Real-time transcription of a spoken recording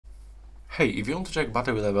Hey, if you want to check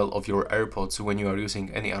battery level of your AirPods when you are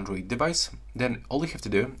using any Android device, then all you have to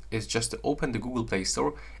do is just open the Google Play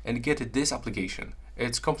Store and get this application.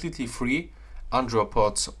 It's completely free.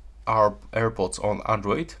 AirPods are AirPods on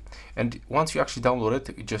Android, and once you actually download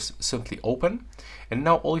it, you just simply open. And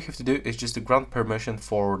now all you have to do is just grant permission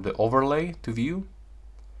for the overlay to view.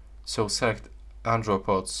 So select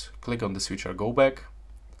AirPods, click on the switcher, go back.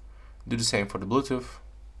 Do the same for the Bluetooth,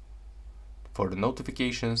 for the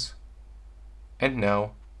notifications. And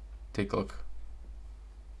now, take a look.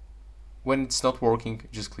 When it's not working,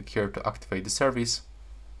 just click here to activate the service.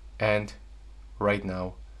 And right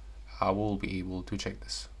now, I will be able to check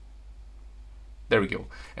this. There we go.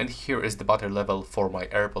 And here is the battery level for my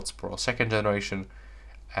AirPods Pro 2nd generation.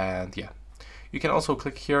 And yeah, you can also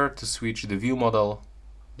click here to switch the view model.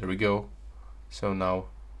 There we go. So now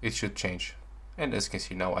it should change. And as you can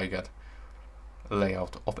see, now I got a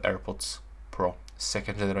layout of AirPods Pro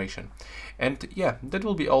 2nd generation. And yeah, that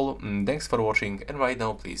will be all. Thanks for watching, and right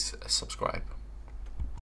now please subscribe.